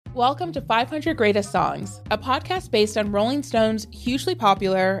Welcome to 500 Greatest Songs, a podcast based on Rolling Stone's hugely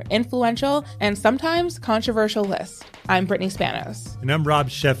popular, influential, and sometimes controversial list. I'm Brittany Spanos. And I'm Rob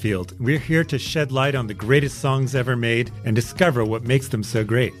Sheffield. We're here to shed light on the greatest songs ever made and discover what makes them so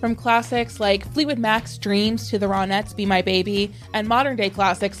great. From classics like Fleetwood Mac's Dreams to the Ronettes' Be My Baby, and modern-day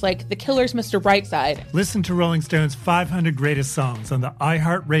classics like The Killers' Mr. Brightside. Listen to Rolling Stone's 500 Greatest Songs on the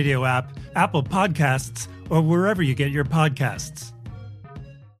iHeartRadio app, Apple Podcasts, or wherever you get your podcasts.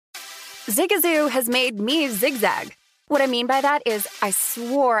 Zigazoo has made me zigzag. What I mean by that is I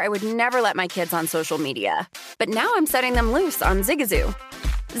swore I would never let my kids on social media. But now I'm setting them loose on Zigazoo.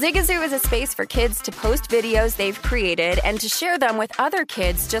 Zigazoo is a space for kids to post videos they've created and to share them with other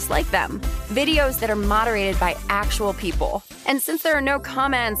kids just like them. Videos that are moderated by actual people. And since there are no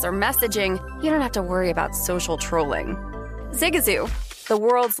comments or messaging, you don't have to worry about social trolling. Zigazoo, the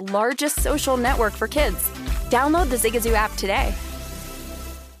world's largest social network for kids. Download the Zigazoo app today.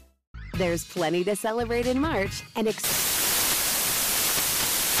 There's plenty to celebrate in March and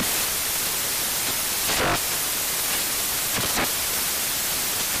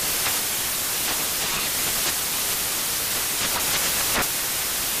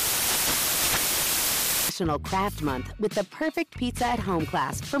National Craft Month with the perfect pizza at home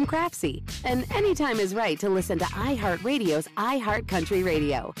class from Craftsy. And anytime is right to listen to iHeartRadio's iHeartCountry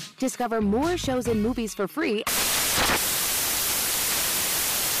Radio. Discover more shows and movies for free.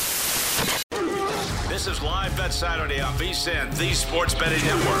 This is Live Bet Saturday on VSiN, the Sports Betting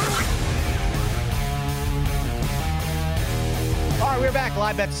Network. All right, we're back.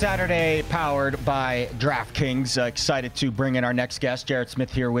 Live Bet Saturday, powered by DraftKings. Excited to bring in our next guest, Jared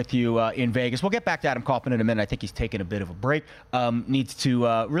Smith, here with you in Vegas. We'll get back to Adam Kaufman in a minute. I think he's taking a bit of a break. Needs to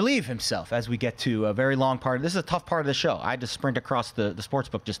relieve himself as we get to a very long part. This is a tough part of the show. I had to sprint across the sports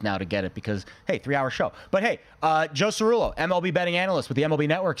book just now to get it because, hey, 3-hour show. But, hey, Joe Cerullo, MLB betting analyst with the MLB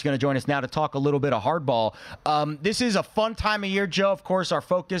Network, is going to join us now to talk a little bit of hardball. This is a fun time of year, Joe. Of course, our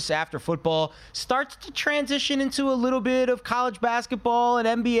focus after football starts to transition into a little bit of college basketball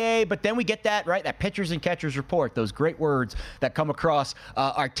and NBA, but then we get that, right, that pitchers and catchers report, those great words that come across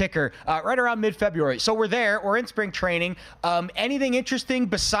our ticker right around mid-February. So we're there. We're in spring training. Anything interesting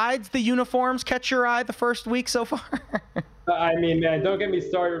besides the uniforms catch your eye the first week so far? I mean, man, don't get me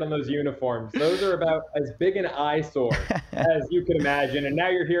started on those uniforms. Those are about as big an eyesore as you can imagine. And now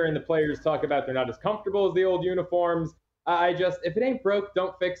you're hearing the players talk about they're not as comfortable as the old uniforms. If it ain't broke,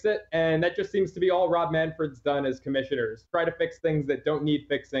 don't fix it. And that just seems to be all Rob Manfred's done as commissioners. Try to fix things that don't need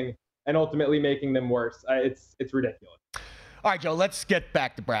fixing and ultimately making them worse. It's ridiculous. All right, Joe, let's get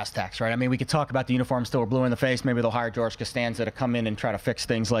back to brass tacks, right? I mean, we could talk about the uniforms till we're blue in the face. Maybe they'll hire George Costanza to come in and try to fix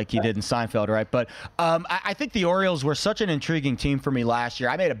things like he did in Seinfeld, right? But I think the Orioles were such an intriguing team for me last year.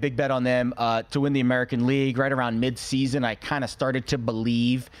 I made a big bet on them to win the American League right around mid-season. I kind of started to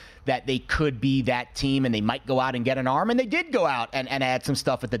believe that they could be that team and they might go out and get an arm, and they did go out and add some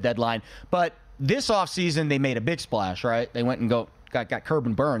stuff at the deadline. But this offseason, they made a big splash, right? They went and got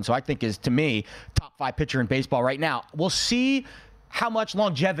Corbin Burnes, who I think is, to me, top 5 pitcher in baseball right now. We'll see how much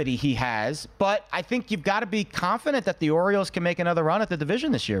longevity he has, but I think you've got to be confident that the Orioles can make another run at the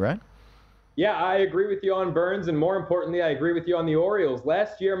division this year, right? Yeah, I agree with you on Burnes, and more importantly, I agree with you on the Orioles.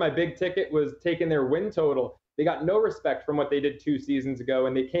 Last year, my big ticket was taking their win total. They got no respect from what they did 2 seasons ago,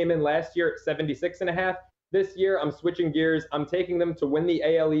 and they came in last year at 76.5. This year, I'm switching gears. I'm taking them to win the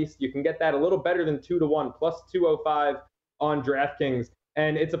AL East. You can get that a little better than 2-1, plus 205 on DraftKings.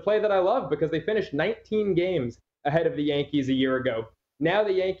 And it's a play that I love because they finished 19 games ahead of the Yankees a year ago. Now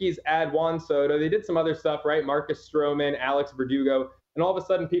the Yankees add Juan Soto. They did some other stuff, right? Marcus Stroman, Alex Verdugo. And all of a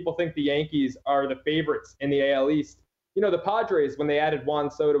sudden, people think the Yankees are the favorites in the AL East. You know, the Padres, when they added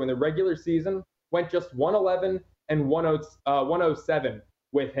Juan Soto in the regular season, went just 111 and 107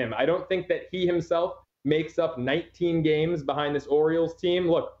 with him. I don't think that he himself makes up 19 games behind this Orioles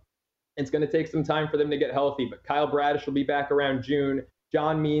team. Look, it's going to take some time for them to get healthy, but Kyle Bradish will be back around June.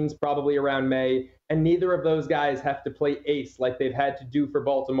 John Means probably around May. And neither of those guys have to play ace like they've had to do for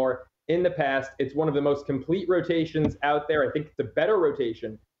Baltimore in the past. It's one of the most complete rotations out there. I think it's a better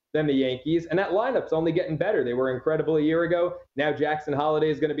rotation than the Yankees. And that lineup's only getting better. They were incredible a year ago. Now Jackson Holliday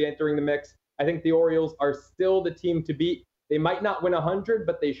is going to be entering the mix. I think the Orioles are still the team to beat. They might not win 100,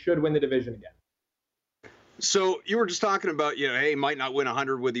 but they should win the division again. So you were just talking about, hey, might not win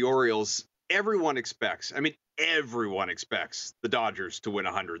 100 with the Orioles. Everyone expects the Dodgers to win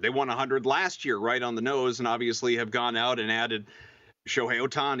 100. They won 100 last year, right on the nose, and obviously have gone out and added Shohei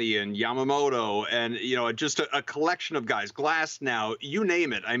Ohtani and Yamamoto and, just a collection of guys. Glass now, you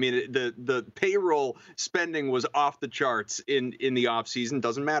name it. I mean, the payroll spending was off the charts in the offseason.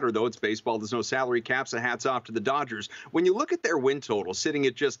 Doesn't matter, though. It's baseball. There's no salary caps. So hats off to the Dodgers. When you look at their win total, sitting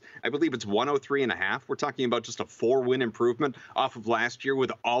at just, I believe it's 103.5. We're talking about just a 4-win improvement off of last year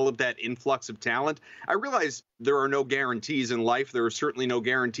with all of that influx of talent. I realize there are no guarantees in life. There are certainly no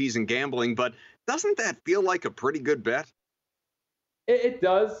guarantees in gambling. But doesn't that feel like a pretty good bet? It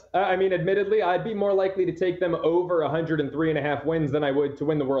does. I mean, admittedly, I'd be more likely to take them over 103.5 wins than I would to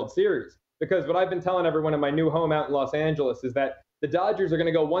win the World Series. Because what I've been telling everyone in my new home out in Los Angeles is that the Dodgers are going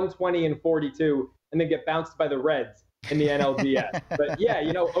to go 120-42 and then get bounced by the Reds in the NLDS. But yeah,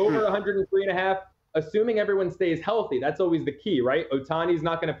 over 103.5, assuming everyone stays healthy, that's always the key, right? Ohtani's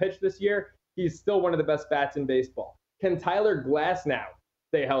not going to pitch this year. He's still one of the best bats in baseball. Can Tyler Glasnow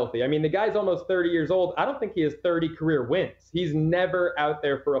stay healthy? I mean, the guy's almost 30 years old. I don't think he has 30 career wins. He's never out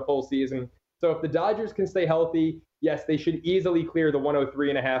there for a full season. So if the Dodgers can stay healthy, yes, they should easily clear the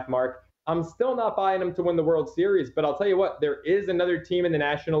 103.5 mark. I'm still not buying them to win the World Series, but I'll tell you what, there is another team in the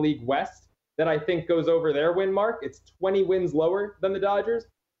National League West that I think goes over their win mark. It's 20 wins lower than the Dodgers,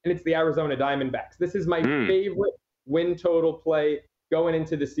 and it's the Arizona Diamondbacks. This is my favorite win total play going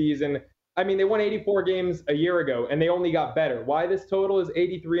into the season. I mean, they won 84 games a year ago, and they only got better. Why this total is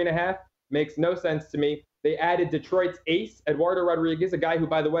 83.5 makes no sense to me. They added Detroit's ace, Eduardo Rodriguez, a guy who,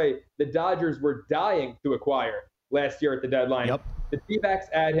 by the way, the Dodgers were dying to acquire last year at the deadline. Yep. The D-backs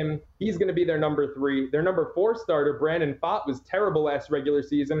add him. He's going to be their number 3. Their number 4 starter, Brandon Pfaadt, was terrible last regular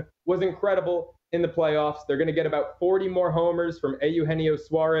season, was incredible in the playoffs. They're going to get about 40 more homers from Eugenio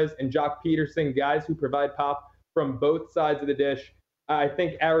Suarez and Jock Peterson, guys who provide pop from both sides of the dish. I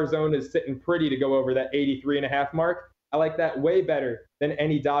think Arizona is sitting pretty to go over that 83.5 mark. I like that way better than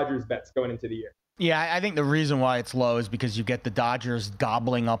any Dodgers bets going into the year. Yeah, I think the reason why it's low is because you get the Dodgers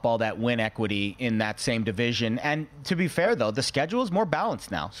gobbling up all that win equity in that same division. And to be fair, though, the schedule is more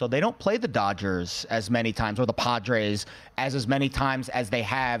balanced now. So they don't play the Dodgers as many times or the Padres as many times as they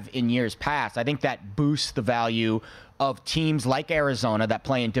have in years past. I think that boosts the value of teams like Arizona that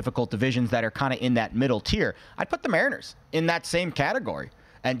play in difficult divisions that are kind of in that middle tier. I'd put the Mariners in that same category.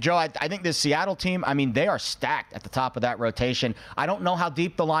 And, Joe, I think this Seattle team, I mean, they are stacked at the top of that rotation. I don't know how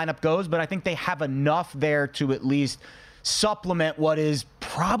deep the lineup goes, but I think they have enough there to at least supplement what is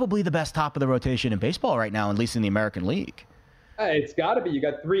probably the best top of the rotation in baseball right now, at least in the American League. It's got to be. You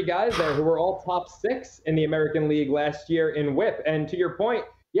got 3 guys there who were all top 6 in the American League last year in WHIP. And to your point,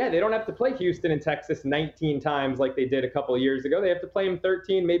 yeah, they don't have to play Houston and Texas 19 times like they did a couple of years ago. They have to play them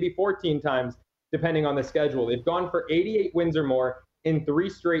 13, maybe 14 times, depending on the schedule. They've gone for 88 wins or more in 3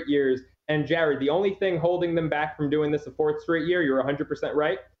 straight years. And Jared, the only thing holding them back from doing this a 4th straight year, you're 100%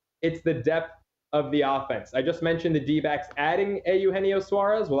 right, it's the depth of the offense. I just mentioned the D-backs adding Eugenio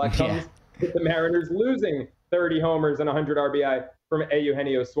Suarez. Well, that comes with the Mariners losing 30 homers and 100 RBI from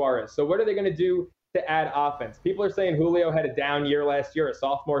Eugenio Suarez. So what are they going to do to add offense? People are saying Julio had a down year last year, a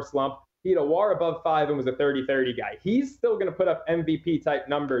sophomore slump. He had a WAR above 5 and was a 30-30 guy. He's still going to put up MVP-type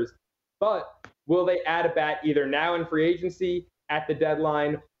numbers, but will they add a bat either now in free agency, at the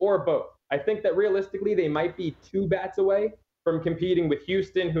deadline, or both? I think that realistically they might be 2 bats away from competing with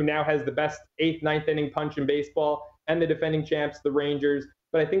Houston, who now has the best 8th, 9th inning punch in baseball, and the defending champs, the Rangers.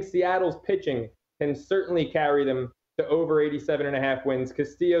 But I think Seattle's pitching can certainly carry them to over 87.5 wins.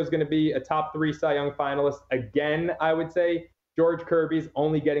 Castillo's going to be a top 3 Cy Young finalist again, I would say. George Kirby's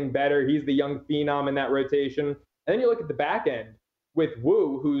only getting better. He's the young phenom in that rotation. And then you look at the back end with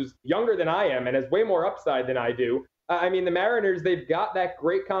Wu, who's younger than I am and has way more upside than I do. I mean, the Mariners, they've got that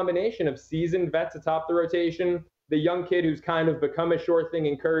great combination of seasoned vets atop the rotation, the young kid who's kind of become a sure thing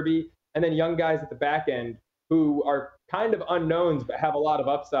in Kirby, and then young guys at the back end who are kind of unknowns but have a lot of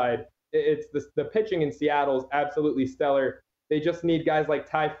upside. It's the pitching in Seattle is absolutely stellar. They just need guys like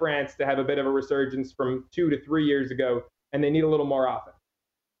Ty France to have a bit of a resurgence from 2 to 3 years ago, and they need a little more offense.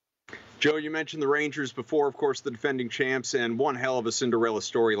 Joe, you mentioned the Rangers before, of course, the defending champs, and one hell of a Cinderella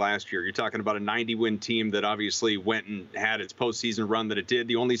story last year. You're talking about a 90-win team that obviously went and had its postseason run that it did.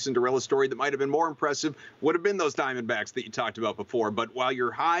 The only Cinderella story that might have been more impressive would have been those Diamondbacks that you talked about before. But while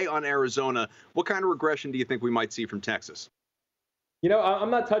you're high on Arizona, what kind of regression do you think we might see from Texas? You know,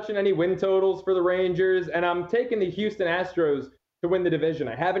 I'm not touching any win totals for the Rangers, and I'm taking the Houston Astros to win the division.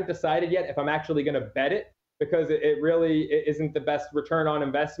 I haven't decided yet if I'm actually going to bet it, because it really isn't the best return on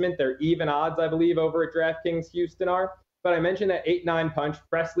investment. They're even odds, I believe, over at DraftKings Houston are. But I mentioned that 8-9 punch,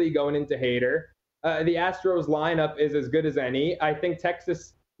 Presley going into Hader. The Astros lineup is as good as any. I think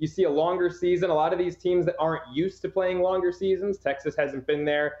Texas, you see a longer season. A lot of these teams that aren't used to playing longer seasons, Texas hasn't been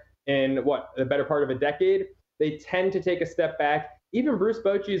there in, the better part of a decade. They tend to take a step back. even Bruce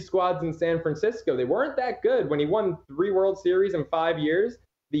Bochy's squads in San Francisco, they weren't that good. When he won 3 World Series in 5 years,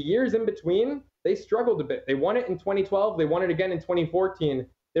 the years in between, they struggled a bit. They won it in 2012. They won it again in 2014.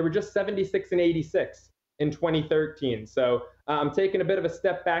 They were just 76 and 86 in 2013. So I'm taking a bit of a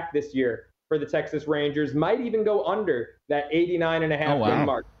step back this year for the Texas Rangers. Might even go under that 89.5 win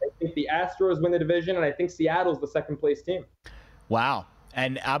mark. I think the Astros win the division, and I think Seattle's the second place team. Wow.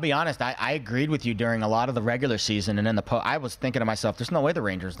 And I'll be honest, I agreed with you during a lot of the regular season, and then I was thinking to myself, there's no way the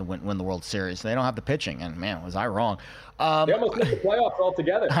Rangers win the World Series. They don't have the pitching, and man, was I wrong. They almost missed the playoffs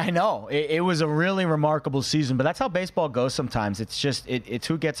altogether. I know. It was a really remarkable season, but that's how baseball goes sometimes. It's just it's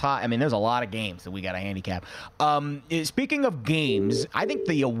who gets hot. I mean, there's a lot of games that we got to handicap. Speaking of games, I think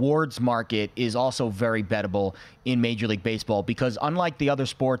the awards market is also very bettable in Major League Baseball because unlike the other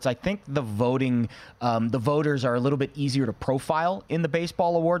sports, I think the voters are a little bit easier to profile in the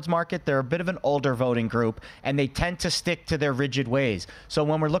baseball awards market. They're a bit of an older voting group, and they tend to stick to their rigid ways. So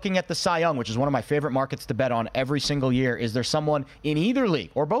when we're looking at the Cy Young, which is one of my favorite markets to bet on every single year, is there someone in either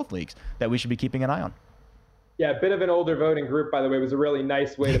league or both leagues that we should be keeping an eye on? Yeah, a bit of an older voting group, by the way, was a really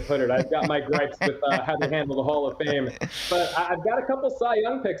nice way to put it. I've got my gripes with how they handle the Hall of Fame. But I've got a couple Cy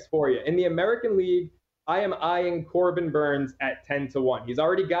Young picks for you. In the American League, I am eyeing Corbin Burnes at 10-1. He's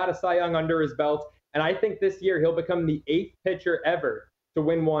already got a Cy Young under his belt, and I think this year he'll become the 8th pitcher ever to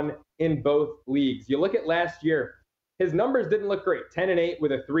win one in both leagues. You look at last year, his numbers didn't look great. 10-8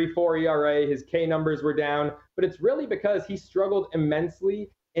 with a 3.4 ERA. His K numbers were down, but it's really because he struggled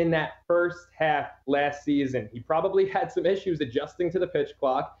immensely in that first half last season. He probably had some issues adjusting to the pitch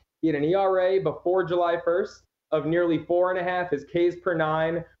clock. He had an ERA before July 1st of nearly 4.5. His Ks per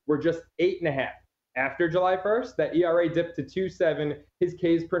 9 were just 8.5. After July 1st, that ERA dipped to 2.7. His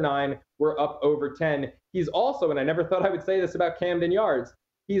Ks per 9 were up over 10. He's also, and I never thought I would say this about Camden Yards,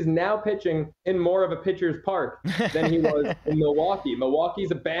 he's now pitching in more of a pitcher's park than he was in Milwaukee.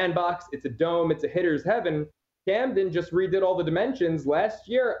 Milwaukee's a bandbox. It's a dome. It's a hitter's heaven. Camden just redid all the dimensions. Last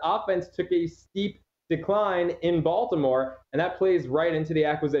year, offense took a steep decline in Baltimore, and that plays right into the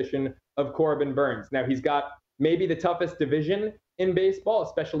acquisition of Corbin Burnes. Now, he's got maybe the toughest division in baseball,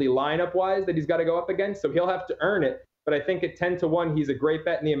 especially lineup-wise, that he's got to go up against, so he'll have to earn it. But I think at 10-1, he's a great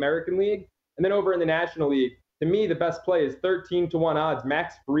bet in the American League. And then over in the National League, to me, the best play is 13-1 odds.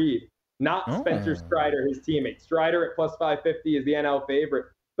 Max Fried, not Spencer Strider, his teammate. Strider at plus 550 is the NL favorite.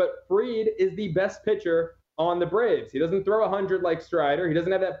 But Fried is the best pitcher on the Braves. He doesn't throw 100 like Strider. He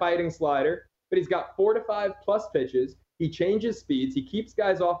doesn't have that biting slider, but he's got 4 to 5 plus pitches. He changes speeds. He keeps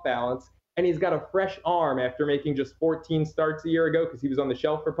guys off balance. And he's got a fresh arm after making just 14 starts a year ago because he was on the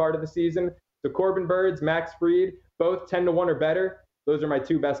shelf for part of the season. So Corbin Burnes, Max Fried, both 10-1 or better. Those are my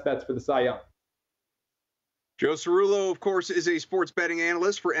 2 best bets for the Cy Young. Joe Cerullo, of course, is a sports betting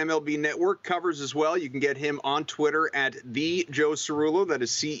analyst for MLB Network, covers as well. You can get him on Twitter at the Joe Cerullo. That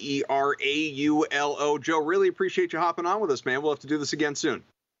is Ceraulo. Joe, really appreciate you hopping on with us, man. We'll have to do this again soon.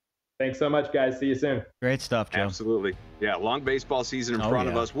 Thanks so much, guys. See you soon. Great stuff, Joe. Absolutely. Yeah, long baseball season in front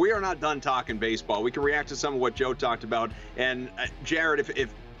of us. We are not done talking baseball. We can react to some of what Joe talked about. And Jared,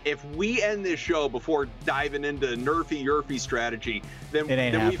 if we end this show before diving into nerfy-yerfy strategy, then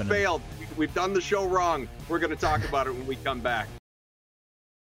we failed. We've done the show wrong. We're going to talk about it when we come back.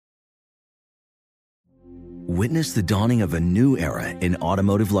 Witness the dawning of a new era in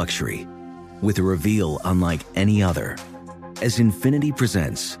automotive luxury with a reveal unlike any other as Infiniti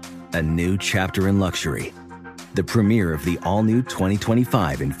presents a new chapter in luxury, the premiere of the all-new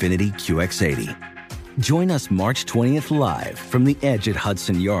 2025 Infiniti QX80. Join us March 20th live from the Edge at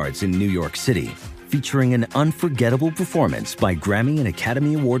Hudson Yards in New York City, featuring an unforgettable performance by Grammy and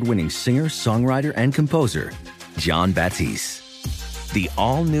Academy Award-winning singer, songwriter, and composer, Jon Batiste. The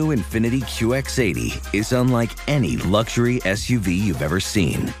all-new Infiniti QX80 is unlike any luxury SUV you've ever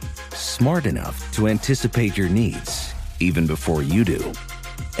seen. Smart enough to anticipate your needs, even before you do.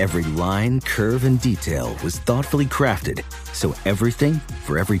 Every line, curve, and detail was thoughtfully crafted, so everything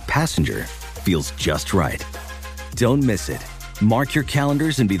for every passenger feels just right. Don't miss it. Mark your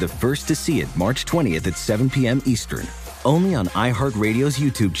calendars and be the first to see it March 20th at 7 p.m. Eastern, only on iHeartRadio's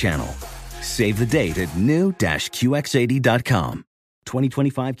YouTube channel. Save the date at new-QX80.com.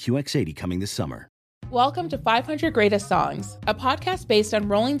 2025 QX80 coming this summer. Welcome to 500 Greatest Songs, a podcast based on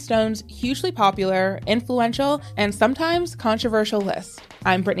Rolling Stone's hugely popular, influential, and sometimes controversial list.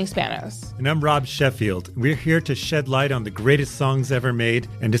 I'm Brittany Spanos. And I'm Rob Sheffield. We're here to shed light on the greatest songs ever made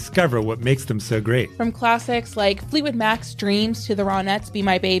and discover what makes them so great. From classics like Fleetwood Mac's Dreams to the Ronettes' Be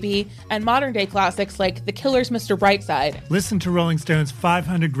My Baby, and modern-day classics like The Killer's Mr. Brightside. Listen to Rolling Stone's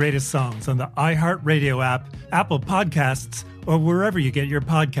 500 Greatest Songs on the iHeartRadio app, Apple Podcasts, or wherever you get your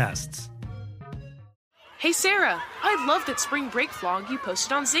podcasts. Hey, Sarah, I love that spring break vlog you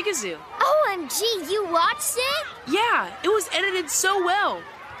posted on Zigazoo. OMG, you watched it? Yeah, it was edited so well.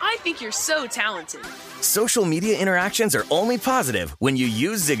 I think you're so talented. Social media interactions are only positive when you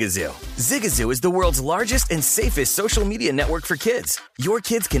use Zigazoo. Zigazoo is the world's largest and safest social media network for kids. Your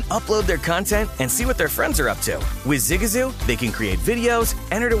kids can upload their content and see what their friends are up to. With Zigazoo, they can create videos,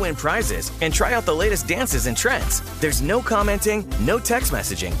 enter to win prizes, and try out the latest dances and trends. There's no commenting, no text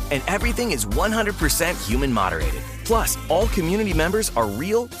messaging, and everything is 100% human moderated. Plus, all community members are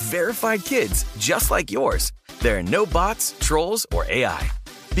real, verified kids just like yours. There are no bots, trolls, or AI.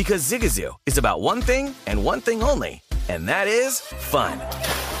 Because Zigazoo is about one thing and one thing only, and that is fun.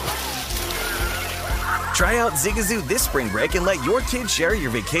 Try out Zigazoo this spring break and let your kids share your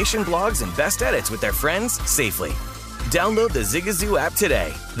vacation blogs and best edits with their friends safely. Download the Zigazoo app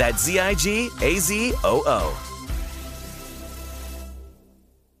today. That's Zigazoo.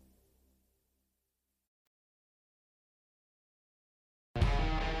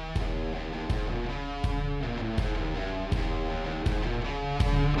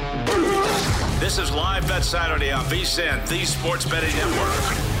 This is Live Bet Saturday on VSiN, the Sports Betting Network.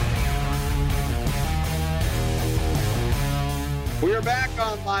 We are back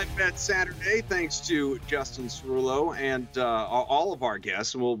on Live Bet Saturday, thanks to Justin Cerullo and all of our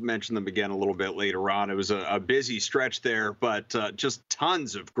guests, and we'll mention them again a little bit later on. It was a busy stretch there, but just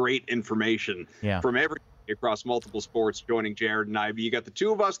tons of great information from everybody across multiple sports joining Jared and I. You got the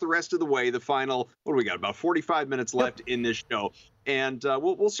two of us the rest of the way. The final, what do we got, about 45 minutes left in this show. And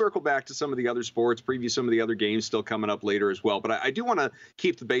we'll circle back to some of the other sports, preview some of the other games still coming up later as well. But I do want to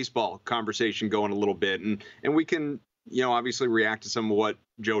keep the baseball conversation going a little bit. And we can, obviously react to some of what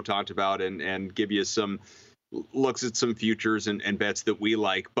Joe talked about and give you some looks at some futures and bets that we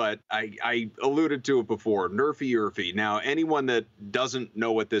like. But I alluded to it before, Nerfy Urfy. Now, anyone that doesn't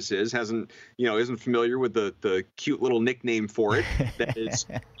know what this is, isn't familiar with the cute little nickname for it, that is,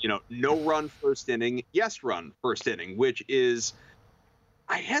 no run first inning, yes run first inning, which is,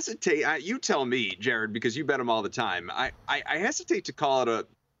 I hesitate. You tell me, Jared, because you bet them all the time. I hesitate to call it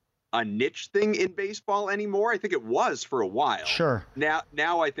a niche thing in baseball anymore. I think it was for a while. Sure.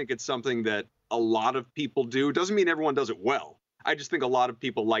 Now I think it's something that a lot of people do. Doesn't mean everyone does it well. I just think a lot of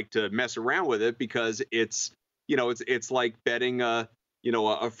people like to mess around with it because it's like betting a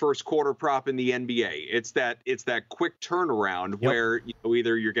first quarter prop in the NBA. It's that quick turnaround where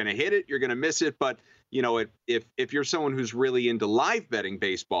either you're going to hit it, you're going to miss it, but if you're someone who's really into live betting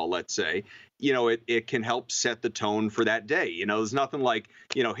baseball, let's say, it can help set the tone for that day. There's nothing like,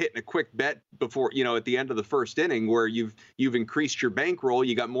 hitting a quick bet before, at the end of the first inning where you've increased your bankroll,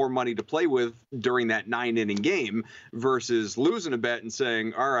 you got more money to play with during that 9-inning game versus losing a bet and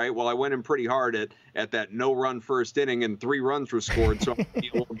saying, all right, well, I went in pretty hard at that no run first inning and 3 runs were scored. So I'm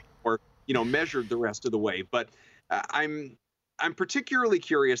a little more, measured the rest of the way. But I'm particularly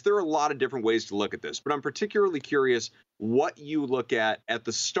curious. There are a lot of different ways to look at this, but I'm particularly curious what you look at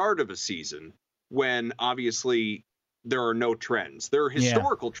the start of a season when obviously there are no trends. There are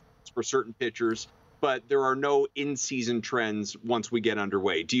historical trends for certain pitchers, but there are no in-season trends once we get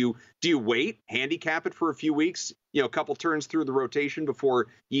underway. Do you wait, handicap it for a few weeks, a couple turns through the rotation before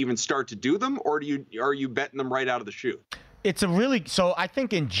you even start to do them, or are you betting them right out of the chute? So I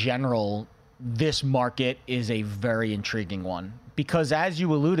think in general, this market is a very intriguing one because, as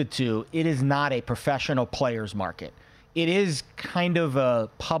you alluded to, it is not a professional players market. It is kind of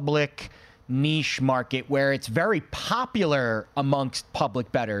a public niche market where it's very popular amongst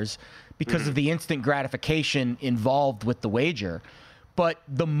public bettors because of the instant gratification involved with the wager. But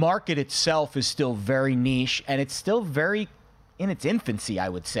the market itself is still very niche, and it's still very in its infancy, I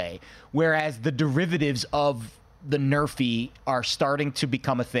would say, whereas the derivatives of the Nerfy are starting to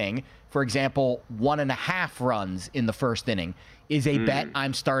become a thing. For example, 1.5 runs in the first inning is a bet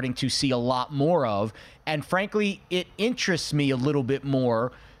I'm starting to see a lot more of. And frankly, it interests me a little bit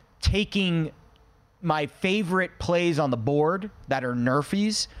more taking my favorite plays on the board that are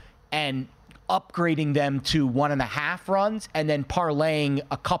Nerfies and upgrading them to 1.5 runs and then parlaying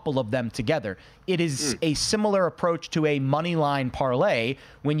a couple of them together. It is a similar approach to a money line parlay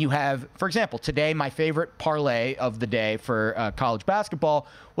when you have, for example, today my favorite parlay of the day for college basketball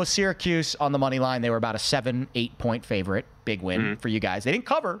was Syracuse on the money line. They were about a 7-8 point favorite. Big win for you guys. They didn't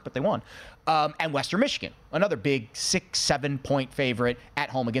cover, but they won. And Western Michigan, another big 6-7 point favorite at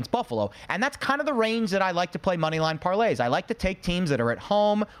home against Buffalo. And that's kind of the range that I like to play moneyline parlays. I like to take teams that are at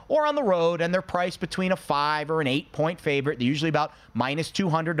home or on the road, and they're priced between a 5 or an 8 point favorite. They're usually about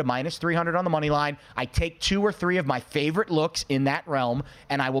 -200 to -300 on the money line. I take 2 or 3 of my favorite looks in that realm,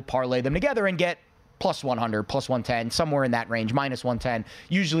 and I will parlay them together and get plus 100, plus 110, somewhere in that range, minus 110.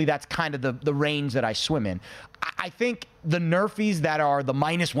 Usually that's kind of the range that I swim in. I think the Nerfies that are the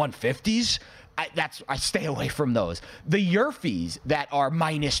minus 150s, I stay away from those. The Yerfies that are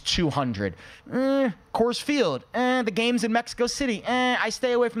minus 200, Coors Field, the games in Mexico City, I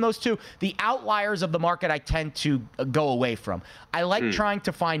stay away from those too. The outliers of the market I tend to go away from. I like trying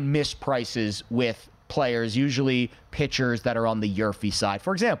to find misprices with players, usually pitchers that are on the Yerfie side.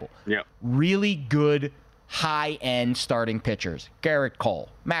 For example, really good high-end starting pitchers, Garrett Cole,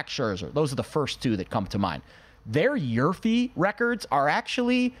 Max Scherzer. Those are the first two that come to mind. Their Yerfie records are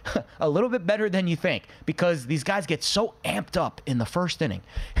actually a little bit better than you think because these guys get so amped up in the first inning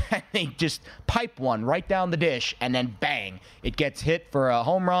and they just pipe one right down the dish and then bang, it gets hit for a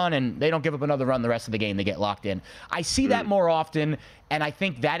home run and they don't give up another run the rest of the game. They get locked in. I see that more often, and I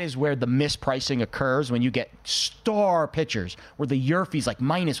think that is where the mispricing occurs when you get star pitchers where the Yerfie's like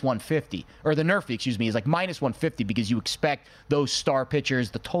minus 150, or the Nerfie, is like minus 150 because you expect those star pitchers,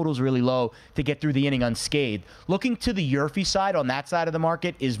 the total's really low, to get through the inning unscathed. Looking to the Yerfie side on that side of the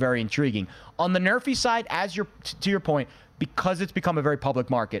market is very intriguing. On the Nerfie side, to your point, because it's become a very public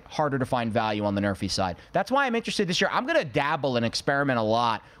market, harder to find value on the Nerfie side. That's why I'm interested this year. I'm going to dabble and experiment a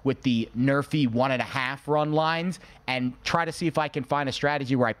lot with the Nerfie 1.5 run lines and try to see if I can find a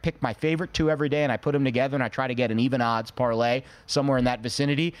strategy where I pick my favorite two every day and I put them together and I try to get an even odds parlay somewhere in that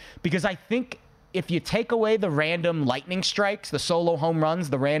vicinity. Because I think if you take away the random lightning strikes, the solo home runs,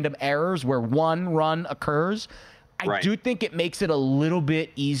 the random errors where one run occurs, I do think it makes it a little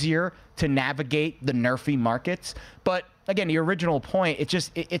bit easier to navigate the Nerfie markets. But again, the original point,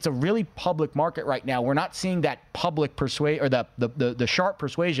 it's a really public market right now. We're not seeing that public persuasion or the sharp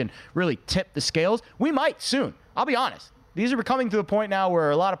persuasion really tip the scales. We might soon. I'll be honest. These are coming to a point now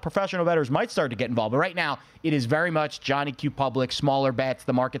where a lot of professional bettors might start to get involved. But right now, it is very much Johnny Q public, smaller bets.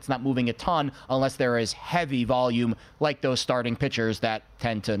 The market's not moving a ton unless there is heavy volume like those starting pitchers that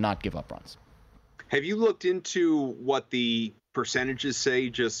tend to not give up runs. Have you looked into what the percentages say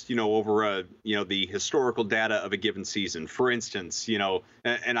just, over the historical data of a given season? For instance,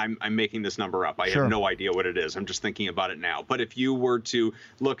 and I'm making this number up. I have no idea what it is. I'm just thinking about it now. But if you were to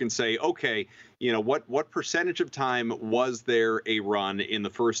look and say, okay, what percentage of time was there a run in the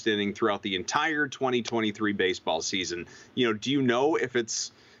first inning throughout the entire 2023 baseball season? Do you know if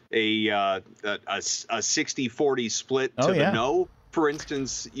it's a 60-40 split to the no? For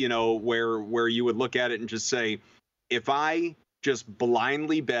instance, where you would look at it and just say, if I just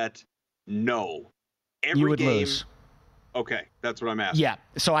blindly bet no every you would game, lose. Okay, that's what I'm asking. Yeah,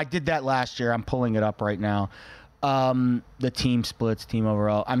 so I did that last year. I'm pulling it up right now. The team splits, team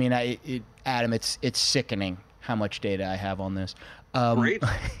overall. I mean, Adam, it's sickening how much data I have on this. Great.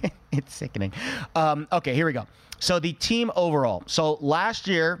 It's sickening. Okay, here we go. So the team overall. So last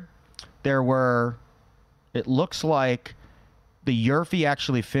year there were, it looks like, the Yerfie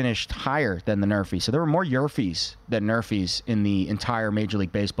actually finished higher than the Nerfie. So there were more Yerfies than Nerfies in the entire Major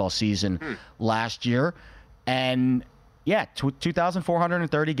League Baseball season last year. And,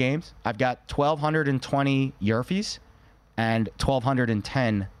 2,430 games. I've got 1,220 Yerfies and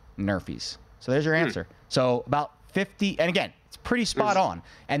 1,210 Nerfies. So there's your answer. So about 50. And, again, it's pretty spot on.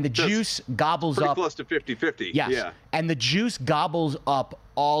 And the juice gobbles up. Pretty close to 50-50. Yes. Yeah. And the juice gobbles up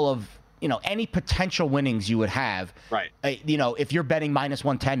all of any potential winnings you would have. Right. If you're betting minus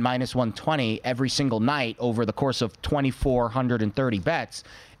 110, minus 120 every single night over the course of 2,430 bets,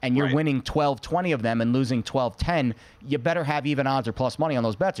 and you're winning 1,220 of them and losing 1,210, you better have even odds or plus money on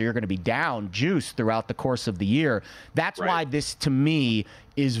those bets or you're going to be down juice throughout the course of the year. That's why this, to me,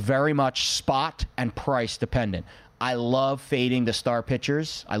 is very much spot and price dependent. I love fading the star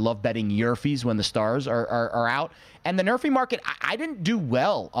pitchers. I love betting Yerfies when the stars are out. And the Nerfie market, I didn't do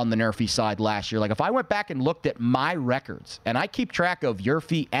well on the Nerfie side last year. Like, if I went back and looked at my records, and I keep track of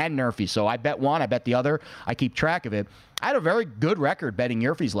Yerfie and Nerfie, so I bet one, I bet the other, I keep track of it. I had a very good record betting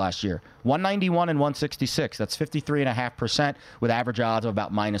Yerfies last year. 191 and 166. That's 53.5% with average odds of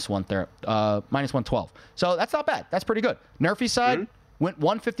about minus 112. So that's not bad. That's pretty good. Nerfie side went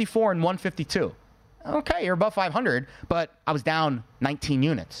 154 and 152. Okay, you're above 500, but I was down 19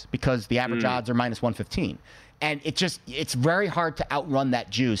 units because the average odds are minus 115. And it's very hard to outrun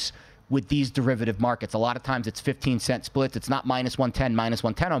that juice with these derivative markets. A lot of times it's 15-cent splits. It's not minus 110, minus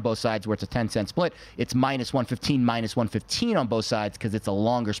 110 on both sides where it's a 10-cent split. It's minus 115, minus 115 on both sides because it's a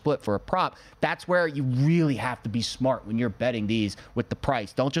longer split for a prop. That's where you really have to be smart when you're betting these with the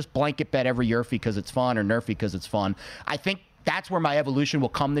price. Don't just blanket bet every Yerfie because it's fun or Nerfie because it's fun. I think that's where my evolution will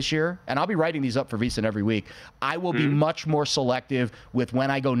come this year. And I'll be writing these up for VSiN every week. I will be much more selective with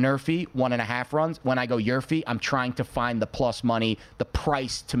when I go Nerfy, 1.5 runs. When I go Yerfy, I'm trying to find the plus money. The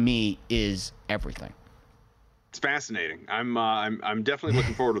price to me is everything. It's fascinating. I'm definitely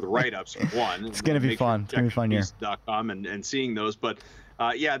looking forward to the write-ups. One, it's going to be fun. It's going to be fun here. And seeing those, but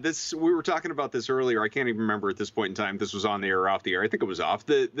we were talking about this earlier. I can't even remember at this point in time if this was on the air or off the air. I think it was off.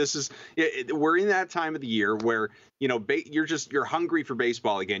 We're in that time of the year where you're hungry for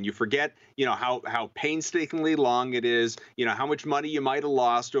baseball again. You forget how painstakingly long it is. How much money you might have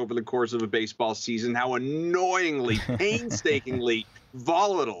lost over the course of a baseball season. How annoyingly, painstakingly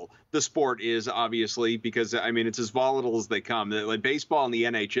volatile the sport is, obviously, because it's as volatile as they come. Like baseball and the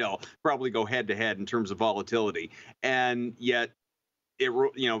NHL probably go head to head in terms of volatility, and yet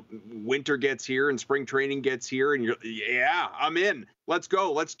winter gets here and spring training gets here, and I'm in. Let's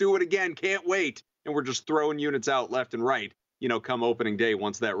go. Let's do it again. Can't wait. And we're just throwing units out left and right, come opening day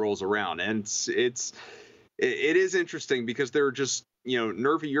once that rolls around. And it is interesting because there are just,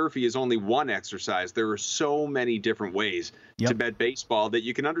 Nerfy Yerfy is only one exercise. There are so many different ways to bet baseball that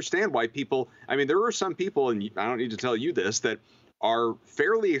you can understand why people, there are some people, and I don't need to tell you this, that are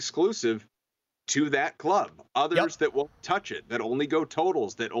fairly exclusive to that club. Others that won't touch it, that only go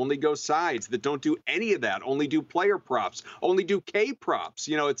totals, that only go sides, that don't do any of that, only do player props, only do K props.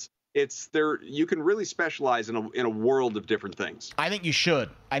 It's there. You can really specialize in a world of different things. I think you should.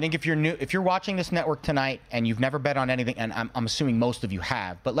 I think if you're watching this network tonight and you've never bet on anything, and I'm assuming most of you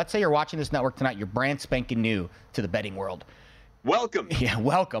have, but let's say you're watching this network tonight, you're brand spanking new to the betting world. Welcome. Yeah,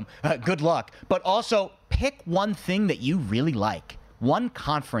 welcome. Good luck. But also pick one thing that you really like. One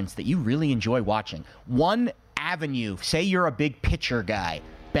conference that you really enjoy watching, one avenue. Say you're a big pitcher guy,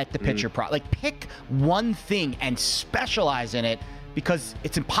 bet the pitcher prop. Like pick one thing and specialize in it, because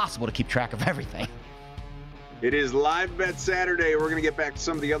it's impossible to keep track of everything. It is Live Bet Saturday. We're going to get back to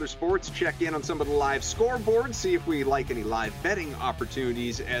some of the other sports, check in on some of the live scoreboards, see if we like any live betting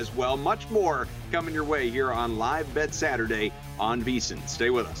opportunities as well. Much more coming your way here on Live Bet Saturday on VSiN.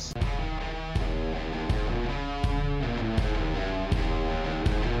 Stay with us.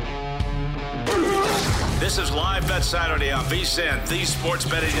 This is Live Bet Saturday on VSiN, the Sports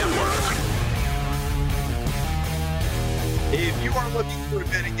Betting Network. If you are looking for a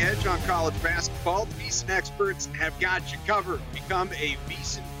betting edge on college basketball, the VSiN experts have got you covered. Become a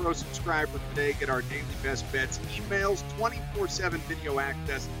VSiN Pro subscriber today. Get our daily best bets, emails, 24/7 video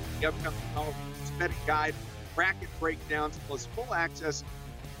access, the upcoming college betting guide, bracket breakdowns, plus full access to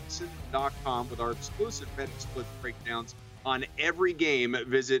VSiN.com with our exclusive betting split breakdowns on every game.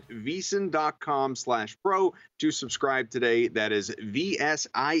 Visit VSiN.com/pro to subscribe today. That is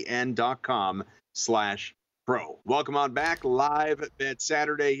VSIN.com/pro. Welcome on back. Live Bet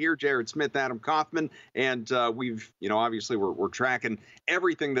Saturday here. Jared Smith, Adam Kaufman. And we've, obviously we're tracking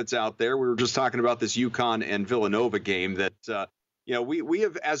everything that's out there. We were just talking about this UConn and Villanova game that, we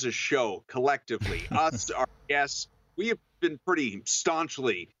have, as a show, collectively, us, our guests, we have been pretty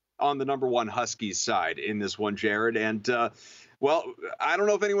staunchly on the number one Huskies side in this one, Jared. And, I don't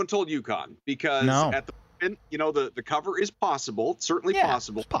know if anyone told UConn, because at the moment, the cover is possible. It's certainly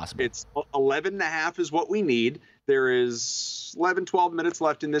possible. It's possible. It's 11.5 is what we need. There is 11, 12 minutes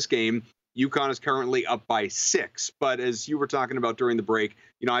left in this game. UConn is currently up by 6. But as you were talking about during the break,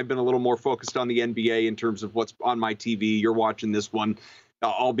 I've been a little more focused on the NBA in terms of what's on my TV. You're watching this one.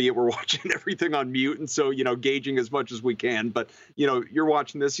 Albeit we're watching everything on mute, and so, gauging as much as we can. But, you're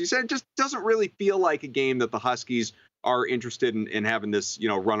watching this. You said it just doesn't really feel like a game that the Huskies are interested in having this,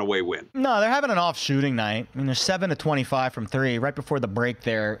 runaway win. No, they're having an off shooting night. They're 7 of 25 from 3. Right before the break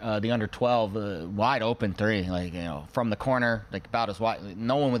there, the under 12, wide open 3, from the corner, about as wide,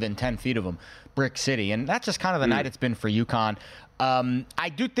 no one within 10 feet of them, Brick City. And that's just kind of the night it's been for UConn.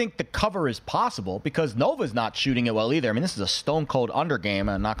 I do think the cover is possible because Nova's not shooting it well either. This is a stone-cold under game,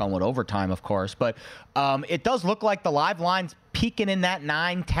 and knock on wood, overtime, of course. But it does look like the live line's peaking in that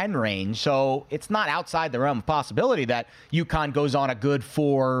 9-10 range. So it's not outside the realm of possibility that UConn goes on a good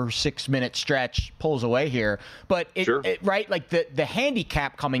 4-6 minute stretch, pulls away here. But right, like the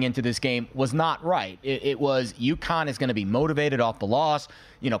handicap coming into this game was not right. It was UConn is going to be motivated off the loss.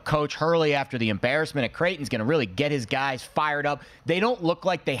 Coach Hurley, after the embarrassment at Creighton, is going to really get his guys fired up. They don't look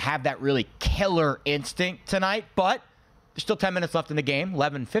like they have that really killer instinct tonight, but there's still 10 minutes left in the game,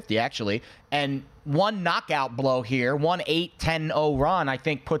 11:50 actually, and one knockout blow here, 8-10-0 run, I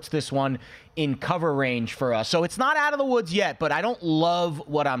think puts this one in cover range for us. So it's not out of the woods yet, but I don't love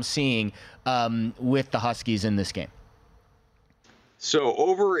what I'm seeing with the Huskies in this game. So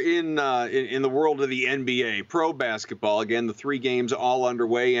over in the world of the NBA, pro basketball, again, the 3 games all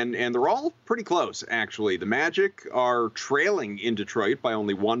underway, and they're all pretty close, actually. The Magic are trailing in Detroit by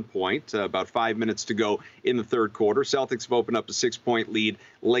only 1 point, about 5 minutes to go in the third quarter. Celtics have opened up a 6-point lead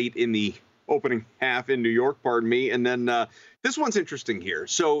late in the opening half in New York, and then this one's interesting here.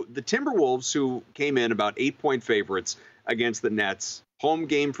 So the Timberwolves, who came in about 8-point favorites against the Nets, home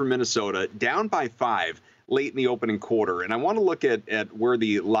game for Minnesota, down by 5 late in the opening quarter. And I want to look at where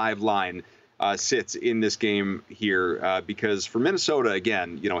the live line sits in this game here, because for Minnesota,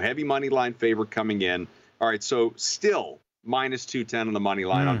 again, heavy money line favorite coming in. All right, so still minus 210 on the money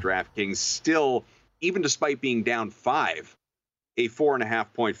line on DraftKings. Still, even despite being down 5, a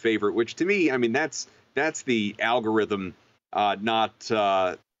 4.5-point favorite, which to me, I mean, that's the algorithm, not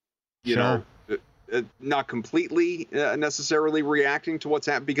not completely necessarily reacting to what's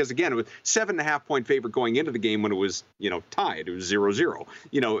happened, because again, with 7.5-point favorite going into the game when it was, tied, it was 0-0,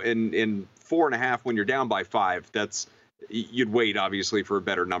 and 4.5 when you're down by 5, you'd wait obviously for a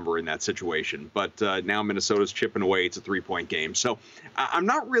better number in that situation. But now Minnesota's chipping away. It's a 3-point game. So I'm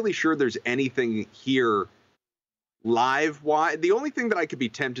not really sure there's anything here live. Why? The only thing that I could be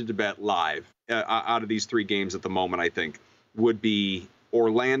tempted to bet live out of these 3 games at the moment, I think, would be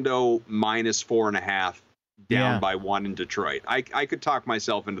Orlando minus 4.5 down by 1 in Detroit. I could talk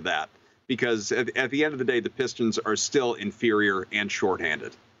myself into that, because at the end of the day, the Pistons are still inferior and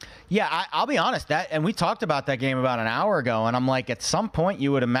shorthanded. Yeah, I'll be honest, and we talked about that game about an hour ago, and I'm like, at some point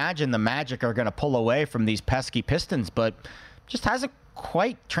you would imagine the Magic are going to pull away from these pesky Pistons, but just hasn't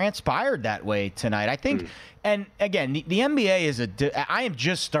quite transpired that way tonight. I think, and again, the NBA is I am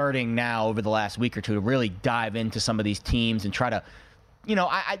just starting now over the last week or two to really dive into some of these teams and try to,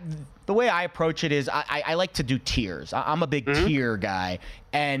 the way I approach it is I like to do tiers. I'm a big tier guy,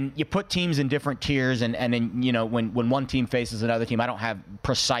 and you put teams in different tiers, and then, when one team faces another team, I don't have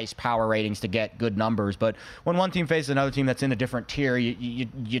precise power ratings to get good numbers, but when one team faces another team that's in a different tier,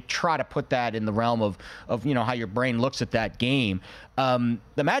 you try to put that in the realm of how your brain looks at that game.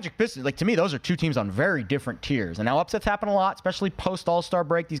 The Magic Pistons, to me, those are 2 teams on very different tiers. And now upsets happen a lot, especially post All-Star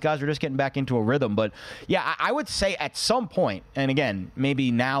break. These guys are just getting back into a rhythm. But yeah, I would say at some point, and again,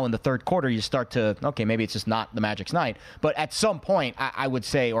 maybe now in the third quarter, you start to, okay, maybe it's just not the Magic's night. But at some point, I would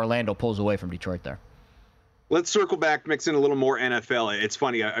say Orlando pulls away from Detroit there. Let's circle back, mix in a little more NFL. It's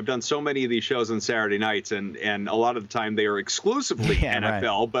funny, I've done so many of these shows on Saturday nights, and a lot of the time they are exclusively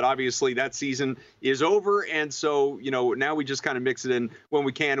NFL, right. But obviously that season is over, and so, now we just kind of mix it in when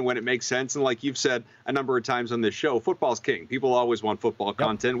we can and when it makes sense. And like you've said a number of times on this show, football's king. People always want football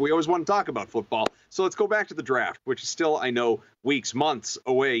content. We always want to talk about football. So let's go back to the draft, which is still, I know, weeks, months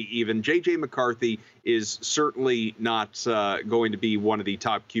away even. J.J. McCarthy is certainly not going to be one of the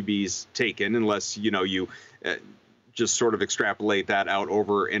top QBs taken unless, you just sort of extrapolate that out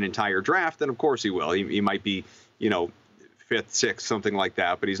over an entire draft. Then, of course, he will. He might be, 5th, 6th, something like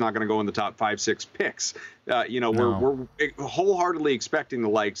that, but he's not going to go in the top 5, 6 picks. We're wholeheartedly expecting the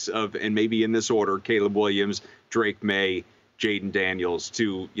likes of, and maybe in this order, Caleb Williams, Drake May, Jaden Daniels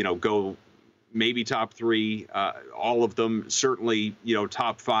to, go maybe top 3, all of them, certainly,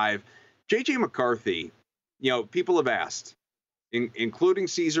 top 5. J.J. McCarthy, people have asked, including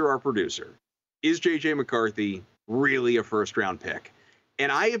Caesar, our producer, is J.J. McCarthy really a first-round pick?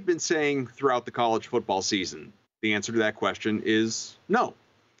 And I have been saying throughout the college football season, the answer to that question is no.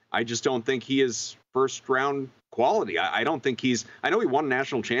 I just don't think he is first-round quality. I don't think I know he won a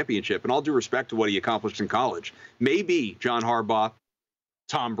national championship, and all due respect to what he accomplished in college. Maybe John Harbaugh,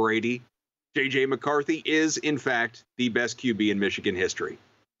 Tom Brady, J.J. McCarthy is, in fact, the best QB in Michigan history.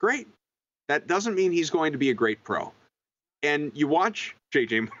 Great. That doesn't mean he's going to be a great pro. And you watch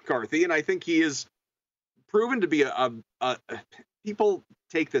J.J. McCarthy, and I think he is proven to be people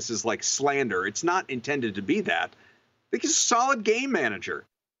take this as like slander. It's not intended to be that. I think he's a solid game manager.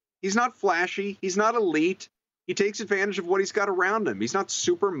 He's not flashy. He's not elite. He takes advantage of what he's got around him. He's not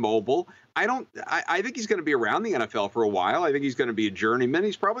super mobile. I think he's going to be around the NFL for a while. I think he's going to be a journeyman.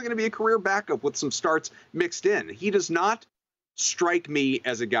 He's probably going to be a career backup with some starts mixed in. He does not strike me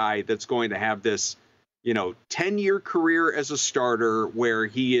as a guy that's going to have this 10-year career as a starter where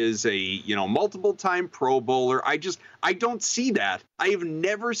he is a, multiple-time Pro Bowler. I don't see that. I have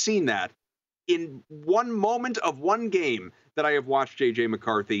never seen that in one moment of one game that I have watched J.J.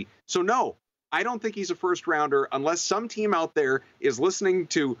 McCarthy. So, no, I don't think he's a first-rounder unless some team out there is listening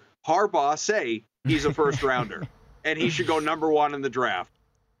to Harbaugh say he's a first-rounder and he should go number 1 in the draft.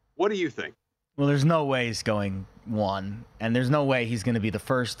 What do you think? Well, there's no way he's going 1, and there's no way he's going to be the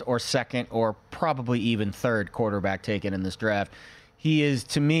first or second or probably even third quarterback taken in this draft. He is,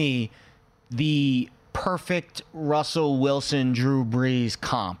 to me, the perfect Russell Wilson, Drew Brees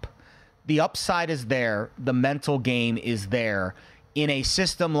comp. The upside is there. The mental game is there. In a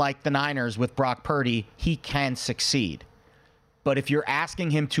system like the Niners with Brock Purdy, he can succeed. But if you're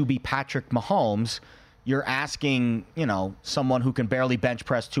asking him to be Patrick Mahomes, you're asking, someone who can barely bench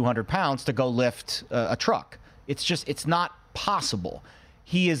press 200 pounds to go lift a truck. It's not possible.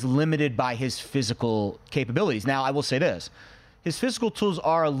 He is limited by his physical capabilities. Now, I will say this. His physical tools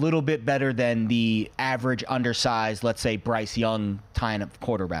are a little bit better than the average undersized, let's say, Bryce Young kind of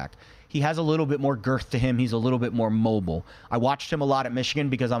quarterback. He has a little bit more girth to him. He's a little bit more mobile. I watched him a lot at Michigan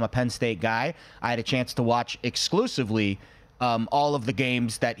because I'm a Penn State guy. I had a chance to watch exclusively all of the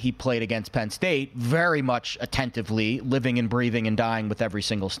games that he played against Penn State, very much attentively, living and breathing and dying with every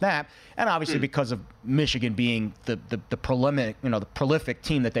single snap. And obviously, because of Michigan being the prolific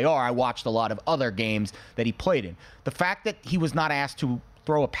team that they are, I watched a lot of other games that he played in. The fact that he was not asked to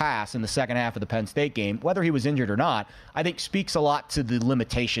throw a pass in the second half of the Penn State game, whether he was injured or not, I think speaks a lot to the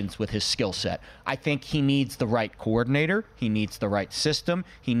limitations with his skill set. I think he needs the right coordinator. He needs the right system.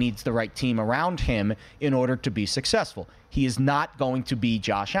 He needs the right team around him in order to be successful. He is not going to be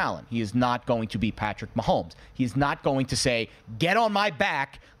Josh Allen. He is not going to be Patrick Mahomes. He is not going to say, get on my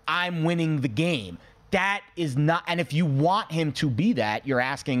back, I'm winning the game. That is not, and if you want him to be that, you're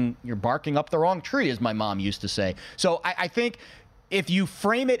barking up the wrong tree, as my mom used to say. So I think if you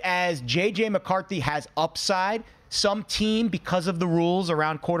frame it as J.J. McCarthy has upside, some team, because of the rules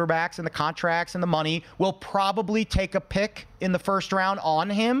around quarterbacks and the contracts and the money, will probably take a pick in the first round on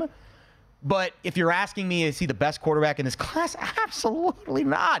him. But if you're asking me, is he the best quarterback in this class? Absolutely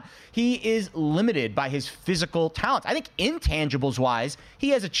not. He is limited by his physical talents. I think intangibles-wise, he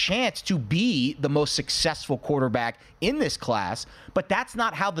has a chance to be the most successful quarterback in this class, but that's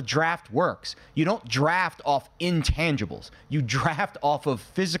not how the draft works. You don't draft off intangibles. You draft off of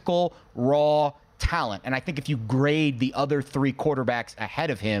physical, raw talent. And I think if you grade the other three quarterbacks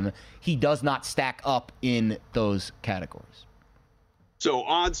ahead of him, he does not stack up in those categories. So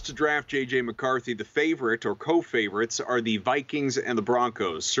odds to draft J.J. McCarthy, the favorite or co-favorites are the Vikings and the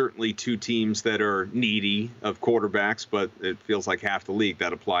Broncos. Certainly two teams that are needy of quarterbacks, but it feels like half the league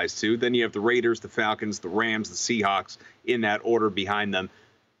that applies to. Then you have the Raiders, the Falcons, the Rams, the Seahawks in that order behind them.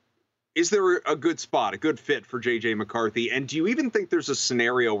 Is there a good spot, a good fit for J.J. McCarthy? And do you even think there's a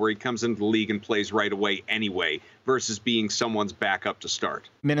scenario where he comes into the league and plays right away anyway versus being someone's backup to start?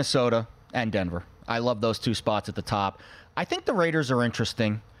 Minnesota and Denver. I love those two spots at the top. I think the Raiders are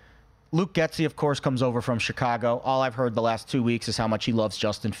interesting. Luke Getsy, of course, comes over from Chicago. All I've heard the last 2 weeks is how much he loves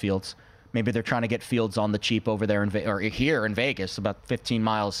Justin Fields. Maybe they're trying to get Fields on the cheap over there here in Vegas, about 15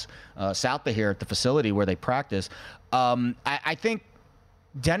 miles south of here at the facility where they practice. I think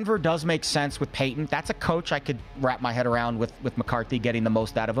Denver does make sense with Peyton. That's a coach I could wrap my head around with McCarthy getting the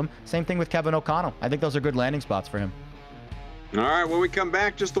most out of him. Same thing with Kevin O'Connell. I think those are good landing spots for him. All right, when we come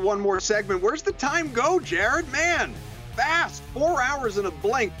back, just the one more segment. Where's the time go, Jared? Man, fast. 4 hours in a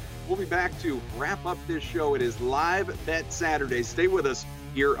blink. We'll be back to wrap up this show. It is Live Bet Saturday. Stay with us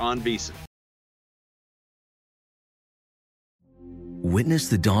here on VSiN. Witness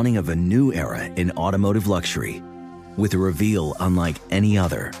the dawning of a new era in automotive luxury with a reveal unlike any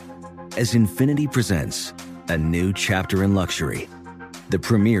other as Infiniti presents a new chapter in luxury, the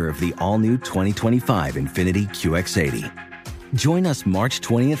premiere of the all-new 2025 Infiniti QX80. Join us March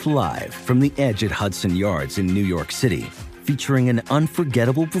 20th live from the Edge at Hudson Yards in New York City, featuring an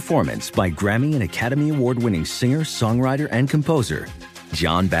unforgettable performance by Grammy and Academy Award-winning singer, songwriter, and composer,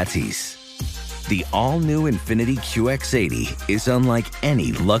 Jon Batiste. The all-new Infiniti QX80 is unlike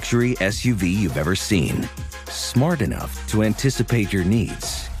any luxury SUV you've ever seen. Smart enough to anticipate your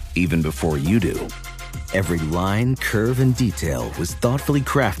needs, even before you do. Every line, curve, and detail was thoughtfully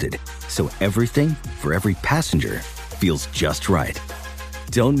crafted, so everything for every passenger feels just right.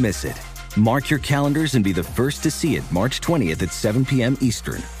 Don't miss it. Mark your calendars and be the first to see it March 20th at 7 p.m.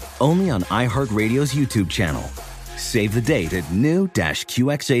 Eastern, only on iHeartRadio's YouTube channel. Save the date at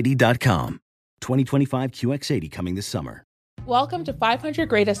new-QX80.com. 2025 QX80 coming this summer. Welcome to 500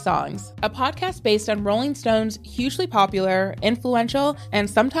 Greatest Songs, a podcast based on Rolling Stone's hugely popular, influential, and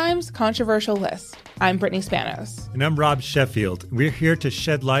sometimes controversial list. I'm Brittany Spanos. And I'm Rob Sheffield. We're here to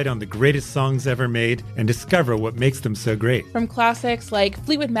shed light on the greatest songs ever made and discover what makes them so great. From classics like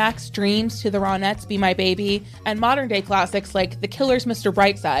Fleetwood Mac's Dreams to the Ronettes' Be My Baby, and modern-day classics like The Killers' Mr.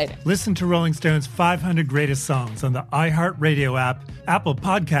 Brightside. Listen to Rolling Stone's 500 Greatest Songs on the iHeartRadio app, Apple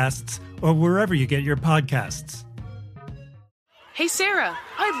Podcasts, or wherever you get your podcasts. Hey, Sarah,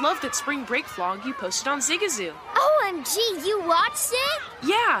 I love that spring break vlog you posted on Zigazoo. OMG, you watched it?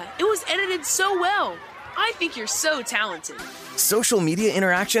 Yeah, it was edited so well. I think you're so talented. Social media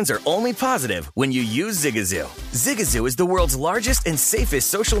interactions are only positive when you use Zigazoo. Zigazoo is the world's largest and safest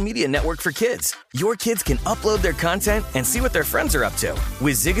social media network for kids. Your kids can upload their content and see what their friends are up to.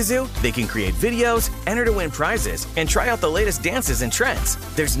 With Zigazoo, they can create videos, enter to win prizes, and try out the latest dances and trends.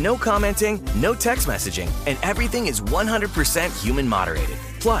 There's no commenting, no text messaging, and everything is 100% human moderated.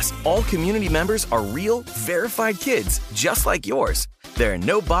 Plus, all community members are real, verified kids just like yours. There are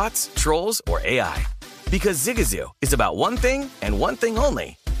no bots, trolls, or AI. Because Zigazoo is about one thing and one thing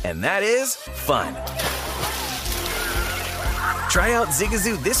only, and that is fun. Try out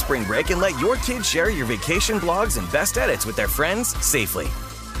Zigazoo this spring break and let your kids share your vacation blogs and best edits with their friends safely.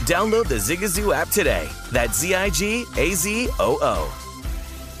 Download the Zigazoo app today. That's Zigazoo.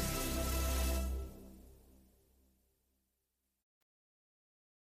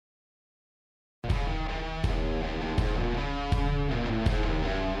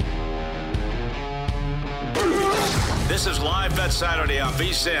 This is Live Bet Saturday on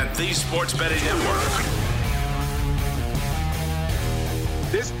VSiN, the Sports Betting Network.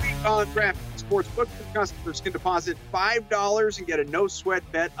 This week on DraftKings Sportsbook, customers can deposit $5 and get a no-sweat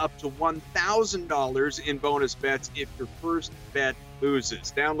bet up to $1,000 in bonus bets if your first bet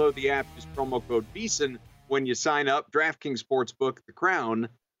loses. Download the app, use promo code VSiN when you sign up. DraftKings Sportsbook, the crown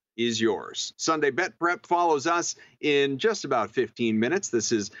is yours. Sunday Bet Prep follows us in just about 15 minutes.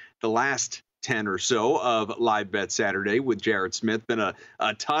 This is the last 10 or so of Live Bet Saturday with Jared Smith. Been a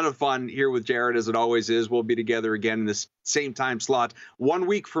ton of fun here with Jared, as it always is. We'll be together again in this same time slot 1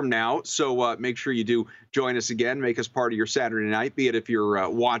 week from now. So make sure you do join us again. Make us part of your Saturday night, be it if you're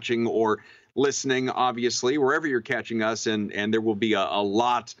watching or listening, obviously, wherever you're catching us. And there will be a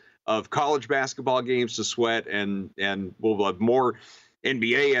lot of college basketball games to sweat, and we'll have more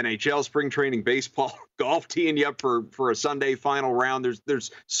NBA, NHL, spring training, baseball, golf teeing you up for a Sunday final round. There's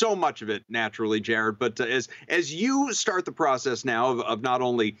so much of it naturally, Jared. But as you start the process now of not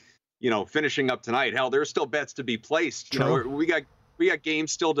only, finishing up tonight, hell, there's still bets to be placed. We got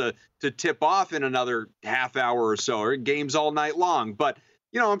games still to tip off in another half hour or so, or games all night long. But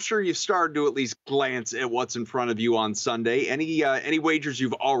I'm sure you've started to at least glance at what's in front of you on Sunday. Any wagers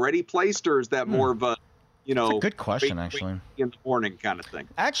you've already placed, or is that more of a That's a good question, actually. In the morning kind of thing.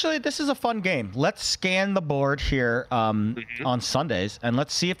 Actually, this is a fun game. Let's scan the board here on Sundays, and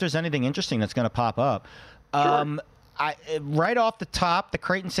let's see if there's anything interesting that's going to pop up. Sure. Right off the top, the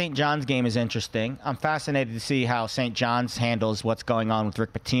Creighton-St. John's game is interesting. I'm fascinated to see how St. John's handles what's going on with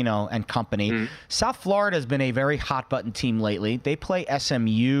Rick Pitino and company. South Florida has been a very hot-button team lately. They play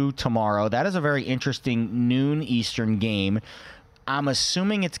SMU tomorrow. That is a very interesting noon Eastern game. I'm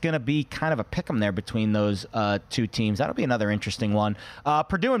assuming it's going to be kind of a pick'em there between those two teams. That'll be another interesting one.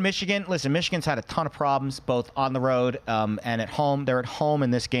 Purdue and Michigan. Listen, Michigan's had a ton of problems, both on the road and at home. They're at home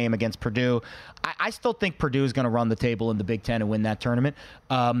in this game against Purdue. I still think Purdue is going to run the table in the Big Ten and win that tournament.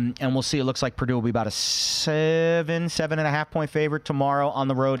 And we'll see. It looks like Purdue will be about a 7.5 point favorite tomorrow on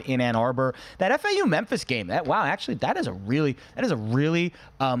the road in Ann Arbor. That FAU-Memphis game, that is a really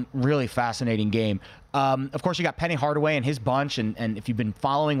fascinating game. Of course, you got Penny Hardaway and his bunch, and if you've been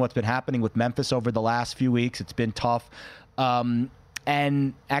following what's been happening with Memphis over the last few weeks, it's been tough.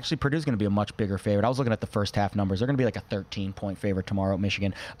 And actually, Purdue's going to be a much bigger favorite. I was looking at the first half numbers. They're going to be like a 13-point favorite tomorrow at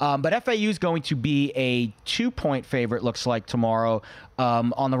Michigan. But FAU is going to be a 2-point favorite, looks like, tomorrow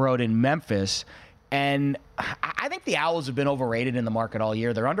on the road in Memphis. And I think the Owls have been overrated in the market all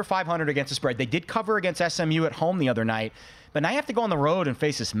year. They're under 500 against the spread. They did cover against SMU at home the other night. But now you have to go on the road and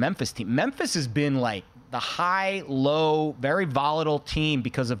face this Memphis team. Memphis has been like the high, low, very volatile team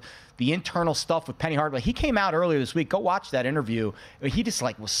because of the internal stuff with Penny Hardaway. He came out earlier this week. Go watch that interview. He just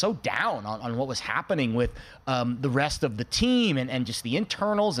was so down on what was happening with the rest of the team and just the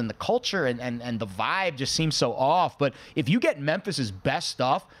internals and the culture and the vibe just seems so off. But if you get Memphis's best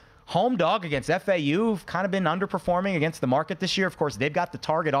stuff, home dog against FAU, have kind of been underperforming against the market this year. Of course, they've got the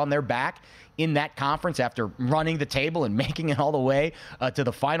target on their back in that conference after running the table and making it all the way to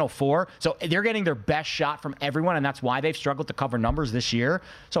the Final Four. So they're getting their best shot from everyone, and that's why they've struggled to cover numbers this year.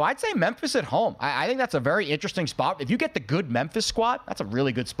 So I'd say Memphis at home. I think that's a very interesting spot. If you get the good Memphis squad, that's a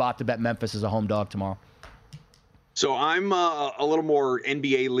really good spot to bet Memphis as a home dog tomorrow. So I'm a little more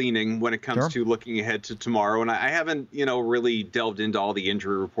NBA leaning when it comes to looking ahead to tomorrow. And I haven't, really delved into all the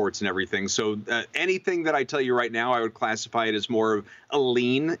injury reports and everything. So anything that I tell you right now, I would classify it as more of a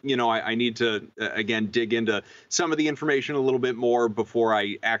lean. I need to, again, dig into some of the information a little bit more before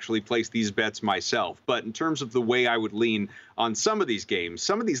I actually place these bets myself. But in terms of the way I would lean on some of these games,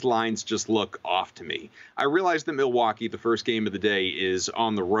 some of these lines just look off to me. I realize that Milwaukee, the first game of the day, is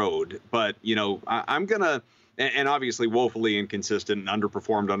on the road. But, I'm going to and obviously woefully inconsistent and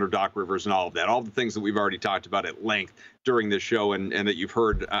underperformed under Doc Rivers and all of that. All the things that we've already talked about at length during this show and that you've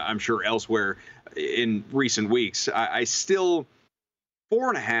heard, I'm sure, elsewhere in recent weeks. I still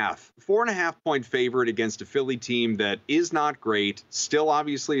 4.5 point favorite against a Philly team that is not great. Still,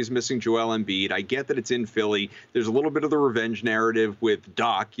 obviously, is missing Joel Embiid. I get that it's in Philly. There's a little bit of the revenge narrative with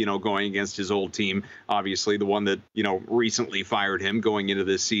Doc, going against his old team. Obviously, the one that recently fired him going into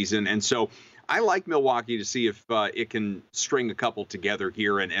this season, and so I like Milwaukee to see if it can string a couple together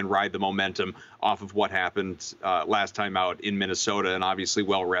here and ride the momentum off of what happened last time out in Minnesota, and obviously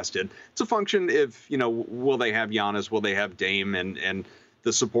well rested. It's a function if will they have Giannis, will they have Dame, and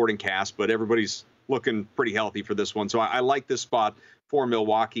the supporting cast, but everybody's looking pretty healthy for this one. So I like this spot for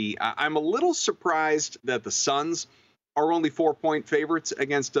Milwaukee. I'm a little surprised that the Suns are only 4-point favorites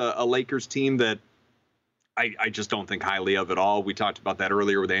against a Lakers team that I just don't think highly of at all. We talked about that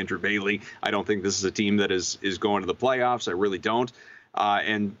earlier with Andrew Bailey. I don't think this is a team that is going to the playoffs. I really don't.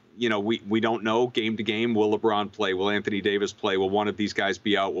 And we don't know game to game. Will LeBron play? Will Anthony Davis play? Will one of these guys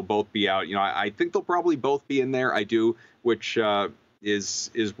be out? Will both be out? I think they'll probably both be in there. I do, which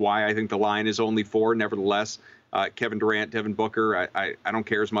is why I think the line is only 4. Nevertheless, Kevin Durant, Devin Booker, I don't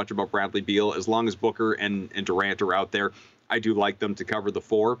care as much about Bradley Beal. As long as Booker and Durant are out there, I do like them to cover the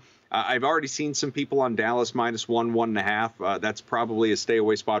 4. I've already seen some people on Dallas -1, 1.5. That's probably a stay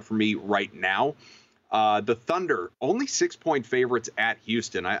away spot for me right now. The Thunder, only 6-point favorites at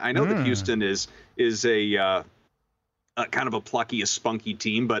Houston. I know that Houston is a kind of a plucky, a spunky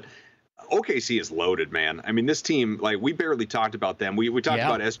team, but OKC is loaded, man. I mean, this team, we barely talked about them. We talked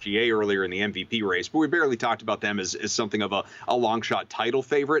about SGA earlier in the MVP race, but we barely talked about them as something of a long shot title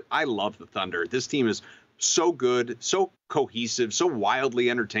favorite. I love the Thunder. This team is so good, so cohesive, so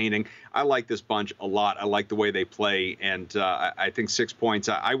wildly entertaining. I like this bunch a lot. I like the way they play, and I think 6 points.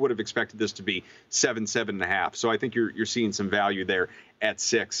 I would have expected this to be 7.5. So I think you're seeing some value there at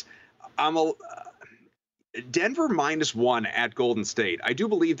 6. Denver -1 at Golden State. I do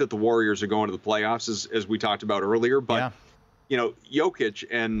believe that the Warriors are going to the playoffs, as we talked about earlier, but Jokic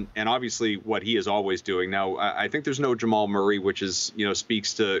and obviously what he is always doing. Now, I think there's no Jamal Murray, which is,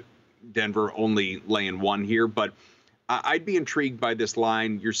 speaks to Denver only laying 1 here, but I'd be intrigued by this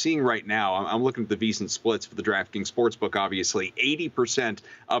line. You're seeing right now, I'm looking at the VSiN splits for the DraftKings Sportsbook, obviously. 80%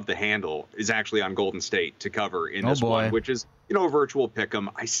 of the handle is actually on Golden State to cover in this one, which is, a virtual pick 'em.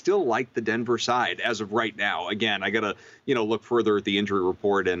 I still like the Denver side as of right now. Again, I got to, look further at the injury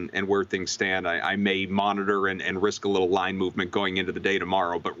report and where things stand. I may monitor and risk a little line movement going into the day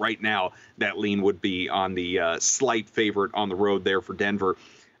tomorrow. But right now, that lean would be on the slight favorite on the road there for Denver.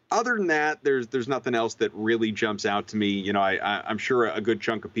 Other than that, there's nothing else that really jumps out to me. I'm sure a good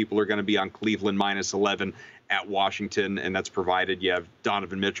chunk of people are going to be on Cleveland -11 at Washington, and that's provided you have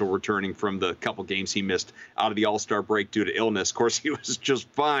Donovan Mitchell returning from the couple games he missed out of the All-Star break due to illness. Of course, he was just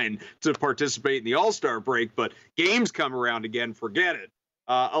fine to participate in the All-Star break, but games come around again, forget it.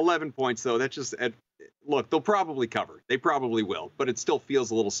 11 points, though. That's just look, they'll probably cover. They probably will, but it still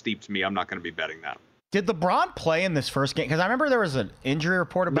feels a little steep to me. I'm not going to be betting that. Did LeBron play in this first game? Because I rember there was an injury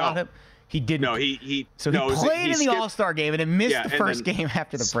report about him. He didn't. No, he played in the All-Star game and then missed the first game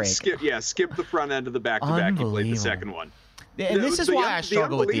after the break. Skipped the front end of the back-to-back. He played the second one. And this is why I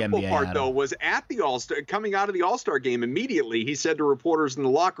struggle with the NBA. The unbelievable part, though, was at the All-Star, coming out of the All-Star game immediately, he said to reporters in the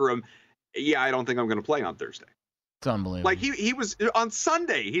locker room, I don't think I'm going to play on Thursday. It's unbelievable. He was on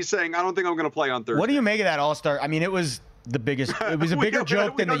Sunday, he's saying, I don't think I'm going to play on Thursday. What do you make of that All-Star? I mean, it was the biggest, it was a bigger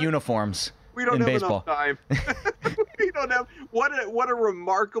joke than the uniforms. We don't have baseball. enough time. We don't have what a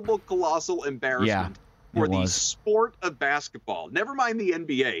remarkable, colossal embarrassment for the sport of basketball. Never mind the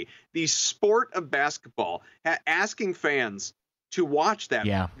NBA, the sport of basketball, asking fans to watch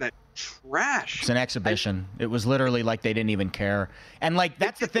that trash. It's an exhibition. It was literally like they didn't even care. And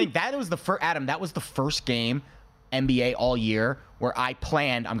that's the thing. That was the first, Adam. That was the first game NBA all year where I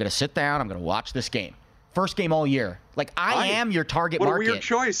planned. I'm going to sit down. I'm going to watch this game. First game all year. I am your target market. What a weird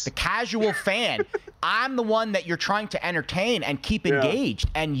choice. The casual fan. I'm the one that you're trying to entertain and keep engaged.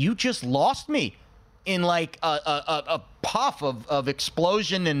 And you just lost me in a puff of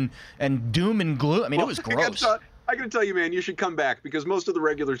explosion and doom and gloom. I mean, it was gross. I got to tell you, man, you should come back because most of the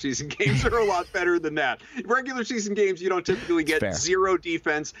regular season games are a lot better than that. Regular season games, you don't typically get zero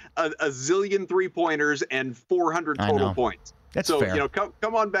defense, a zillion three-pointers, and 400 total points. That's fair.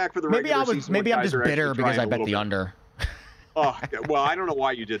 Come on back for the regular season. Maybe I'm just bitter because I bet the under. Oh, well, I don't know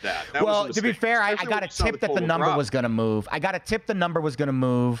why you did that. Well, to be fair, I got a tip that the number was going to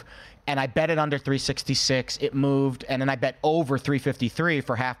move. And I bet it under 366. It moved, and then I bet over 353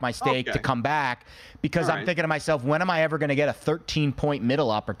 for half my stake to come back because I'm thinking to myself, when am I ever going to get a 13-point middle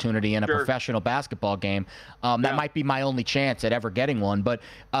opportunity in a professional basketball game? That might be my only chance at ever getting one, but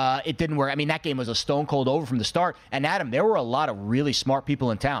it didn't work. I mean, that game was a stone cold over from the start. And Adam, there were a lot of really smart people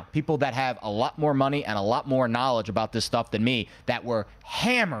in town, people that have a lot more money and a lot more knowledge about this stuff than me, that were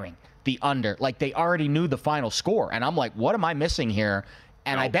hammering the under. Like, they already knew the final score. And I'm like, what am I missing here?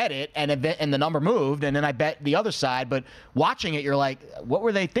 And I bet it, and the number moved, and then I bet the other side. But watching it, you're like, what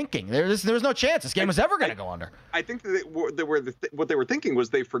were they thinking? There was no chance this game was ever going to go under. I think that what they were thinking was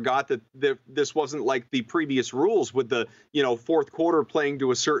they forgot that this wasn't like the previous rules with the fourth quarter playing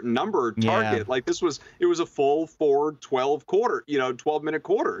to a certain number target. Yeah. Like it was a full 12-minute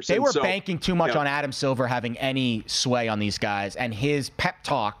quarters. They were banking too much on Adam Silver having any sway on these guys, and his pep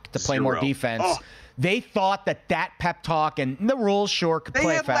talk to play more defense. They thought that pep talk and the rules could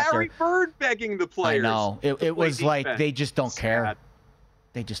play a factor. They had Larry Bird begging the players. I know. It was like they just don't care.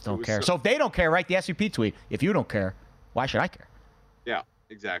 They just don't care. So if they don't care, write the SUP tweet. If you don't care, why should I care? Yeah,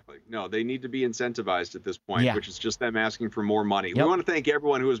 exactly. No, they need to be incentivized at this point, which is just them asking for more money. We want to thank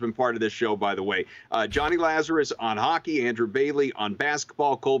everyone who has been part of this show, by the way. Johnny Lazarus on hockey, Andrew Bailey on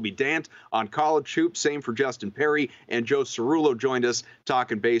basketball, Colby Dant on college hoops, same for Justin Perry, and Joe Cerullo joined us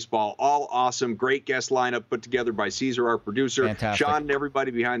talking baseball. All awesome, great guest lineup put together by Caesar, our producer. Fantastic. Sean and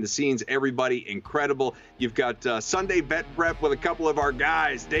everybody behind the scenes, everybody incredible. You've got Sunday Bet Prep with a couple of our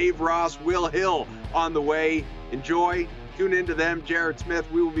guys, Dave Ross, Will Hill on the way. Enjoy. Tune into them. Jared Smith.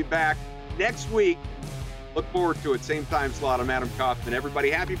 We will be back next week. Look forward to it. Same time slot. I'm Adam Kaufman.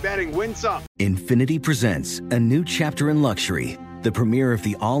 Everybody, happy betting. Win some. Infinity presents a new chapter in luxury. The premiere of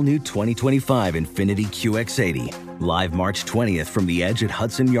the all-new 2025 Infinity QX80. Live March 20th from the Edge at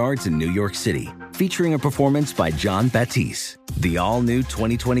Hudson Yards in New York City. Featuring a performance by John Batiste. The all-new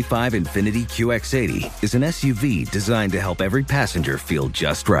 2025 Infinity QX80 is an SUV designed to help every passenger feel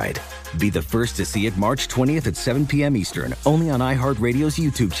just right. Be the first to see it March 20th at 7 p.m. Eastern, only on iHeartRadio's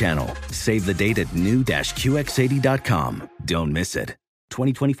YouTube channel. Save the date at new-QX80.com. Don't miss it.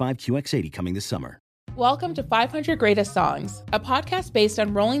 2025 QX80 coming this summer. Welcome to 500 Greatest Songs, a podcast based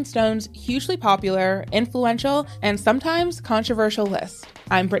on Rolling Stone's hugely popular, influential, and sometimes controversial list.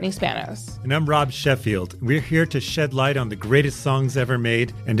 I'm Brittany Spanos. And I'm Rob Sheffield. We're here to shed light on the greatest songs ever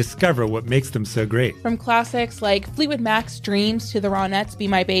made and discover what makes them so great. From classics like Fleetwood Mac's Dreams to the Ronettes' Be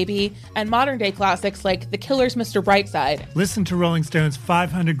My Baby, and modern-day classics like The Killers' Mr. Brightside. Listen to Rolling Stone's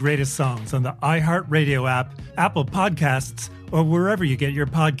 500 Greatest Songs on the iHeartRadio app, Apple Podcasts, or wherever you get your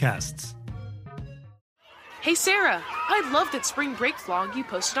podcasts. Hey, Sarah, I love that spring break vlog you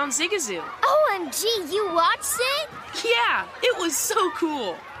posted on Zigazoo. OMG, you watched it? Yeah, it was so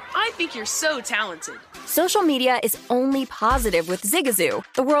cool. I think you're so talented. Social media is only positive with Zigazoo,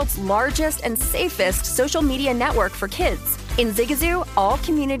 the world's largest and safest social media network for kids. In Zigazoo, all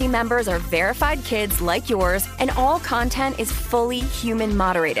community members are verified kids like yours, and all content is fully human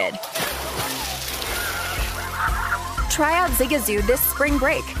moderated. Try out Zigazoo this spring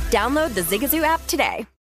break. Download the Zigazoo app today.